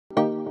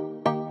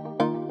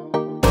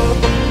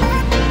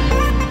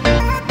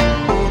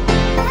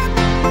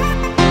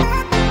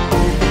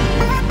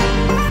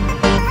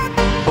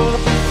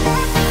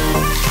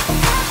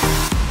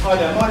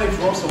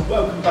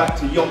back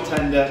to Yacht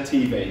Tender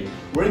TV.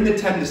 We're in the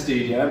tender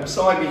studio, and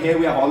beside me here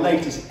we have our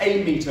latest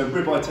 8-metre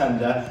Ribeye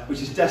Tender,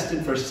 which is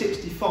destined for a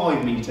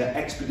 65-metre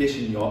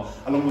expedition yacht,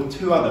 along with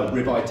 2 other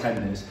Ribeye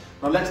Tenders.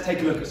 Now let's take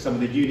a look at some of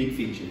the unique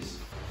features.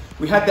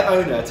 We had the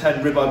owner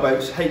attend Ribeye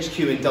Boats HQ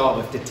in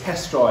Dartmouth to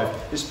test drive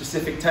this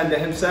specific tender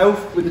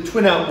himself, with the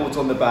twin outboards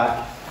on the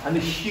back and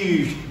the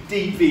huge,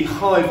 deep V,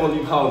 high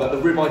volume hull that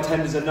the Ribeye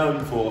Tenders are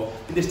known for.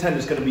 This tender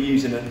is going to be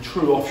used in a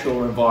true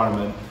offshore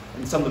environment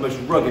in some of the most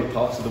rugged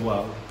parts of the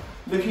world.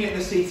 Looking at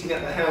the seating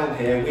at the helm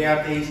here, we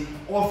have these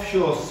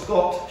offshore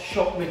Scott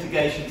shock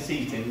mitigation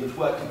seating, which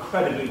works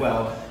incredibly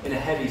well in a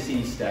heavy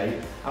sea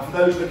state. And for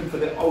those looking for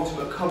the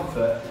ultimate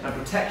comfort and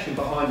protection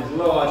behind this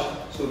large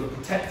sort of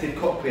protected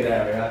cockpit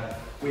area,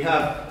 we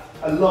have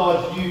a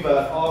large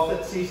U-berth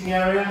aft seating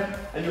area,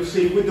 and you'll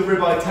see with the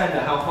Ribeye Tender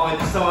how high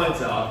the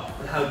sides are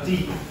and how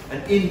deep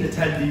and in the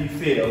tender you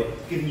feel,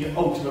 giving you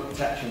ultimate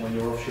protection when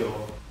you're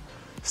offshore.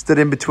 Stood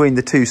in between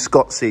the 2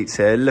 Scott seats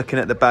here, looking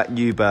at the back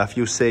U-berth,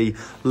 you'll see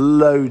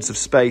loads of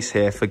space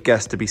here for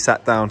guests to be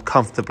sat down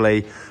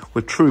comfortably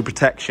with true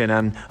protection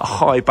and a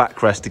high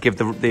backrest to give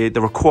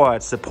the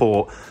required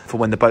support for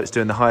when the boat's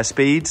doing the higher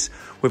speeds.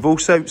 We've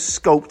also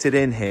sculpted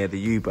in here the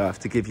U-berth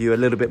to give you a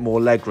little bit more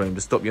leg room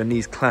to stop your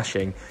knees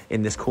clashing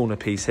in this corner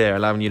piece here,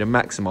 allowing you to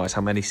maximise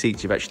how many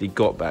seats you've actually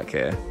got back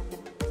here.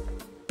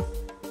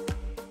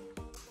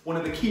 One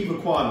of the key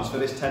requirements for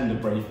this tender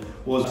brief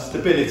was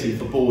stability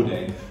for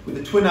boarding. With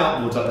the twin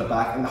outboards at the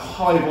back and the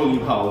high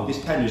volume hull,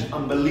 this tender is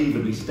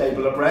unbelievably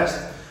stable at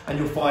rest, and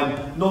you'll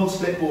find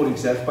non-slip boarding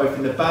sets both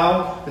in the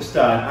bow, the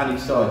stern and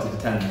each side of the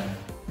tender.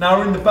 Now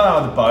we're in the bow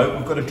of the boat,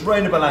 we've got a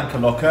drainable anchor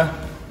locker,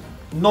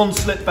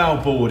 non-slip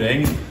bow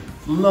boarding,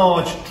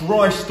 large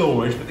dry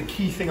storage, but the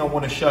key thing I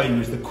want to show you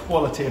is the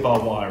quality of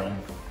our wiring.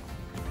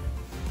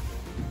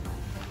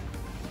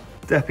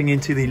 Stepping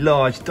into the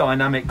large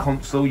dynamic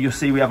console, you'll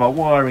see we have our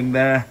wiring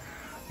there,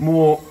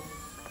 more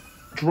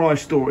dry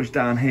storage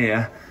down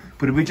here.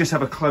 But if we just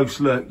have a close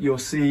look, you'll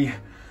see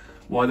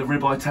why the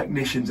Ribeye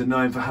technicians are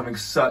known for having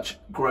such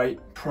great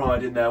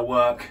pride in their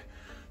work.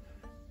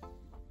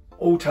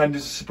 All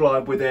tenders are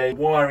supplied with a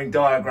wiring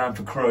diagram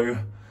for crew,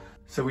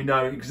 so we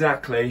know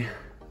exactly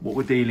what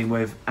we're dealing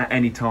with at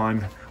any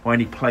time or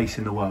any place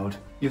in the world.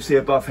 You'll see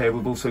above here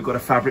we've also got a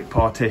fabric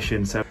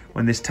partition, so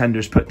when this tender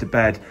is put to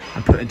bed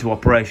and put into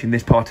operation,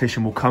 this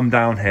partition will come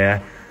down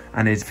here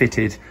and is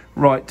fitted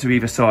right to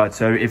either side,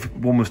 so if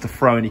one was to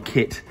throw any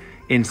kit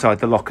inside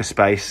the locker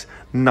space,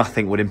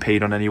 nothing would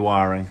impede on any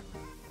wiring.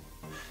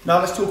 Now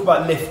let's talk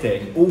about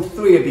lifting. All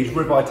 3 of these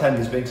Ribeye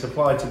Tenders being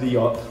supplied to the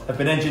yacht have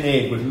been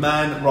engineered with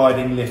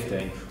man-riding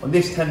lifting. On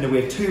this tender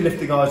we have 2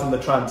 lifting eyes on the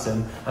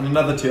transom and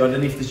another 2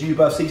 underneath this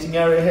U-berth seating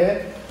area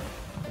here.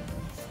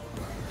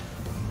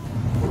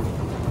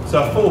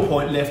 So a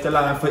 4-point lift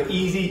allowing for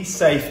easy,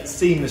 safe,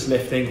 seamless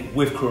lifting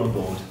with crew on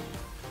board.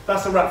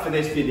 That's a wrap for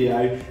this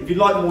video. If you'd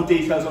like more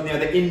details on the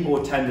other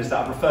inboard tenders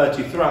that I've referred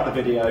to throughout the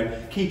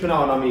video, keep an eye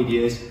on our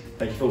medias.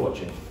 Thank you for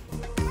watching.